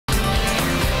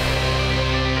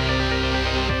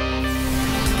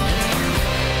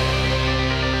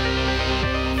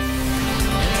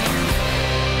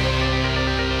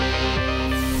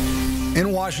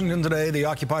Washington today, the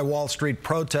Occupy Wall Street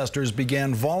protesters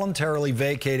began voluntarily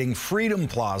vacating Freedom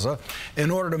Plaza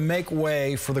in order to make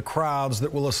way for the crowds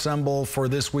that will assemble for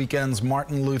this weekend's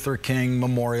Martin Luther King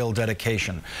Memorial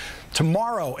dedication.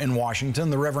 Tomorrow in Washington,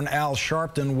 the Reverend Al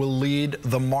Sharpton will lead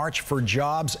the March for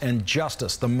Jobs and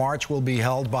Justice. The march will be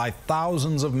held by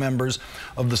thousands of members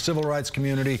of the civil rights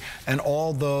community and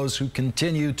all those who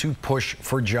continue to push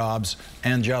for jobs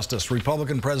and justice.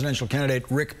 Republican presidential candidate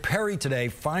Rick Perry today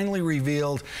finally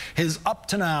revealed his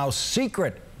up-to-now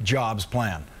secret jobs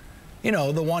plan. You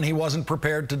know, the one he wasn't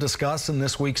prepared to discuss in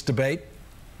this week's debate.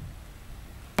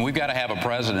 We've got to have a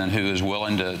president who is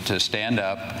willing to stand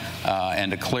up and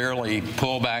to clearly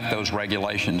pull back those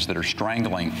regulations that are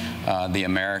strangling the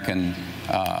American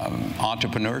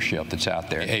entrepreneurship that's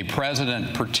out there. A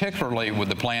president, particularly with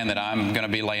the plan that I'm going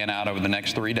to be laying out over the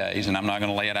next 3 days, and I'm not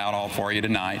going to lay it out all for you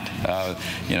tonight.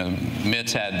 You know,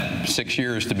 Mitt's had 6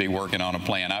 years to be working on a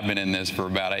plan. I've been in this for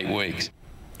about 8 weeks.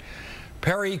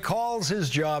 Perry calls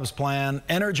his jobs plan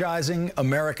Energizing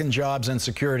American Jobs and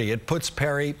Security. It puts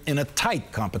Perry in a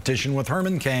tight competition with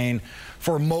Herman Cain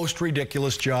for most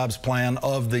ridiculous jobs plan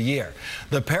of the year.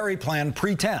 The Perry plan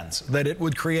pretends that it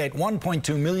would create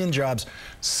 1.2 million jobs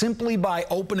simply by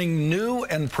opening new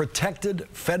and protected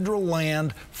federal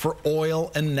land for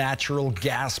oil and natural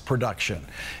gas production.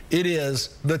 It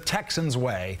is the Texans'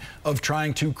 way of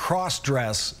trying to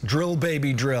cross-dress drill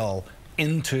baby drill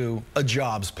into a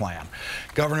jobs plan.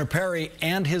 Governor Perry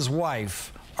and his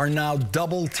wife are now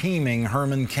double-teaming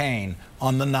Herman Cain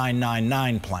on the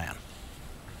 999 plan.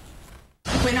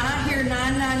 When I hear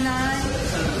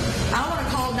 999, I want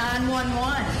to call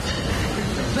 911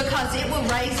 because it will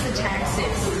raise the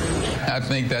taxes. I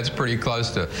think that's pretty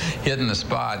close to hitting the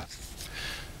spot.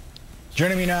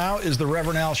 Joining me now is the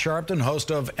Reverend Al Sharpton, host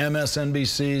of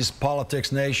MSNBC's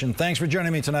Politics Nation. Thanks for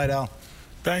joining me tonight, Al.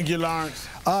 Thank you, Lawrence.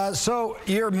 So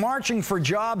you're marching for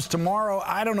jobs tomorrow.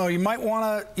 I don't know. You might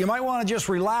want to just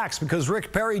relax because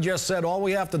Rick Perry just said all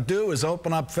we have to do is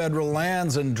open up federal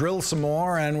lands and drill some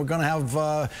more, and we're going to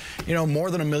have you know, more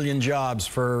than 1 million jobs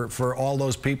for all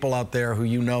those people out there who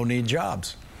need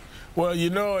jobs. Well, you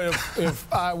know,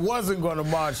 if I wasn't going to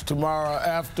march tomorrow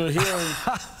after hearing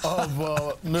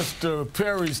of Mr.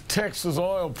 Perry's Texas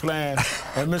oil plan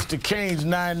and Mr. Cain's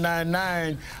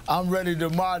 999, I'm ready to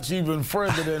march even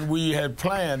further than we had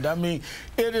planned. I mean,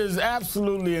 it is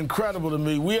absolutely incredible to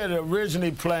me. We had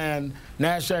originally planned,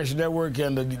 National Action Network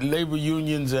and the labor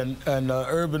unions and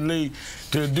Urban League,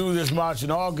 to do this march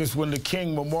in August when the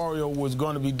King Memorial was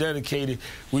going to be dedicated.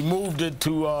 We moved it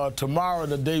to tomorrow,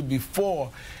 the day before.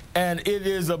 And it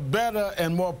is a better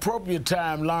and more appropriate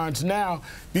time, Lawrence, now,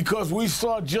 because we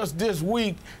saw just this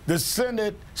week the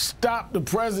Senate stop the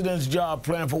president's job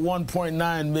plan for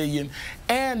 1.9 million,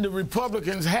 and the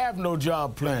Republicans have no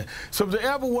job plan. So if there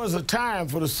ever was a time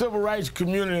for the civil rights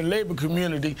community and labor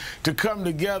community to come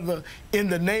together in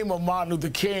the name of Martin Luther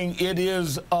King, it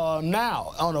is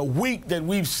now, on a week that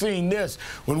we've seen this,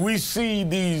 when we see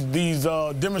these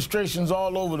demonstrations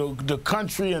all over the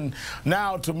country and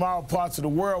now tomorrow parts of the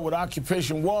world with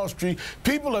Occupation Wall Street.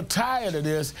 People are tired of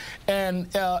this, and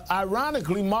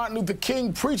ironically, Martin Luther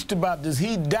King preached about this.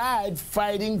 He died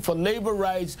fighting for labor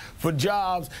rights, for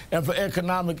jobs, and for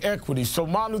economic equity. So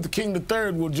Martin Luther King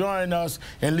III will join us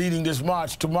in leading this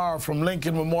march tomorrow from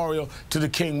Lincoln Memorial to the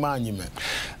King Monument.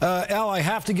 Al, I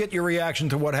have to get your reaction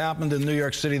to what happened in New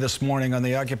York City this morning on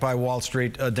the Occupy Wall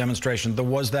Street demonstration. There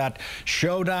was that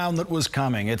showdown that was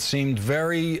coming. It seemed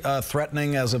very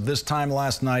threatening as of this time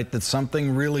last night that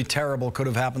something really terrible could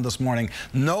have happened this morning.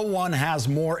 No one has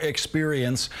more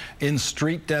experience in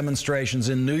street demonstrations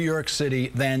in New York City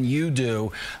than you do.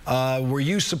 Were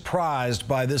you surprised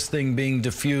by this thing being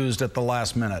diffused at the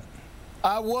last minute?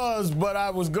 I was, but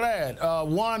I was glad.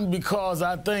 One, because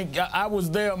I think I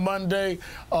was there Monday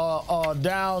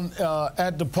down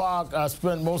at the park. I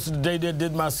spent most of the day there,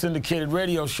 did my syndicated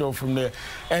radio show from there.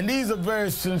 And these are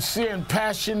very sincere and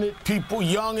passionate people,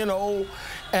 young and old,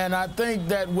 and I think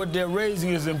that what they're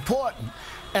raising is important.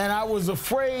 And I was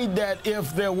afraid that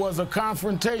if there was a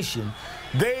confrontation,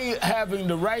 they having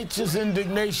the righteous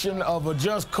indignation of a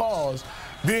just cause,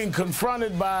 being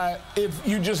confronted by, if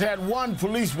you just had one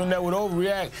policeman that would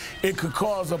overreact, it could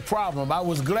cause a problem. I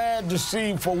was glad to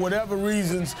see, for whatever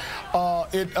reasons,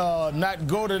 it not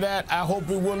go to that. I hope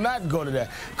it will not go to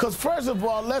that. Because first of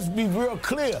all, let's be real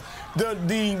clear.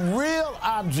 The real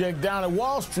object down at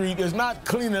Wall Street is not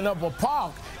cleaning up a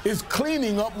park. is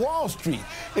cleaning up Wall Street.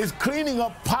 It's cleaning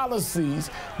up policies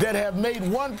that have made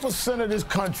 1% of this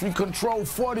country control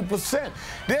 40%.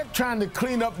 They're trying to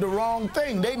clean up the wrong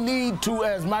thing. They need to,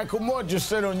 as Michael Moore just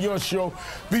said on your show,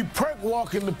 be perk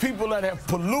walking the people that have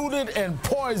polluted and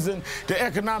poisoned the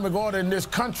economic order in this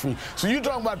country. So you're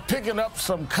talking about picking up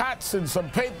some cots and some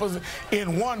papers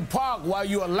in one park while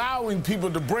you're allowing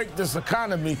people to break this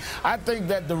economy. I think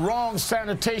that the wrong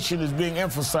sanitation is being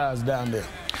emphasized down there.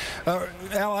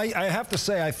 Al, I have to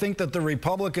say, I think that the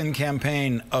Republican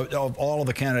campaign of all of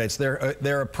the candidates,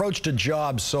 their approach to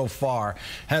jobs so far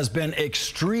has been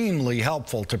extremely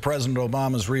helpful to President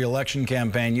Obama's re-election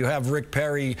campaign. You have Rick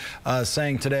Perry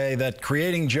saying today that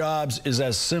creating jobs is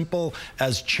as simple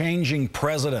as changing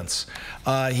presidents.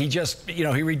 He just,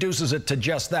 he reduces it to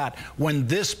just that, when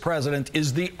this president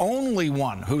is the only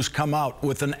one who's come out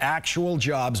with an actual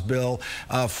jobs bill,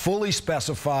 fully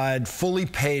specified, fully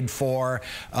paid for,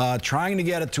 trying to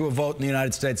get it to a vote in the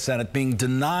United States Senate, being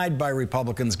denied by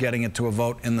Republicans getting it to a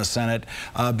vote in the Senate,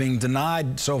 being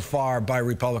denied so far by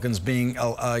Republicans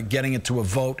getting it to a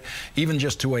vote, even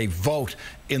just to a vote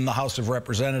in the House of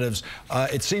Representatives.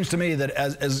 It seems to me that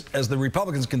as the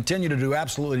Republicans continue to do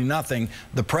absolutely nothing,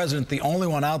 the president, the only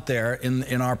one out there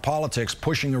in our politics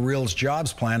pushing a real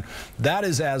jobs plan, that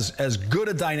is as good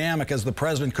a dynamic as the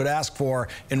president could ask for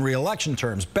in re-election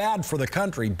terms. Bad for the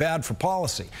country, bad for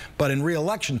policy. But in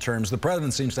re-election terms, the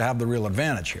president seems to have the real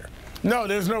advantage here. No,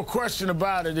 there's no question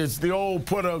about it. It's the old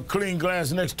put a clean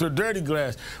glass next to a dirty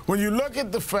glass. When you look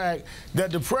at the fact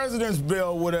that the president's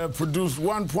bill would have produced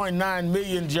 1.9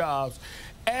 million jobs,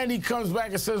 and he comes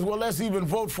back and says, well, let's even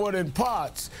vote for it in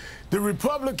parts, the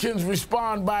Republicans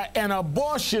respond by an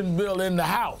abortion bill in the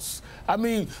House. I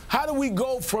mean, how do we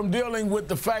go from dealing with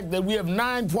the fact that we have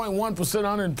 9.1%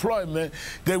 unemployment,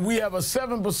 that we have a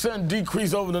 7%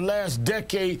 decrease over the last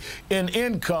decade in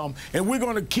income, and we're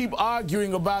going to keep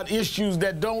arguing about issues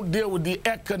that don't deal with the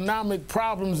economic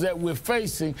problems that we're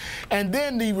facing, and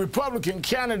then the Republican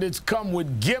candidates come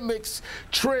with gimmicks,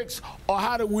 tricks, or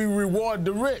how do we reward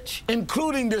the rich,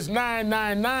 including this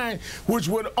 999, which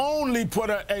would only put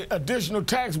an additional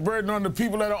tax burden on the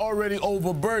people that are already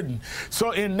overburdened.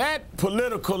 So in that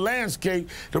political landscape,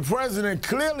 the president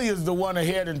clearly is the one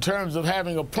ahead in terms of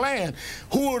having a plan.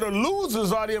 Who are the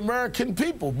losers are the American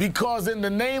people, because in the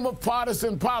name of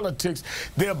partisan politics,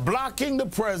 they're blocking the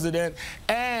president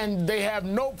and they have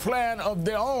no plan of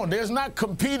their own. There's not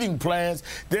competing plans.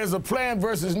 There's a plan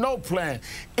versus no plan.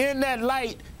 In that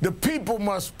light, the people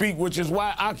must speak, which is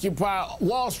why Occupy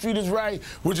Wall Street is right,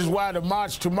 which is why the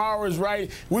March Tomorrow is right.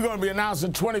 We're going to be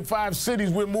announcing 25 cities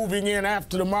we're moving in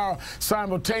after tomorrow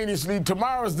simultaneously.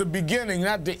 Tomorrow is the beginning,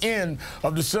 not the end,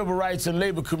 of the civil rights and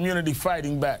labor community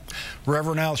fighting back.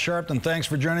 Reverend Al Sharpton, thanks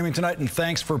for joining me tonight, and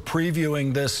thanks for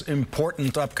previewing this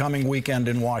important upcoming weekend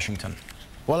in Washington.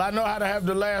 Well, I know how to have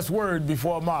the last word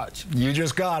before March. You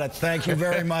just got it. Thank you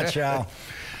very much, Al.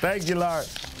 Thank you, Larry.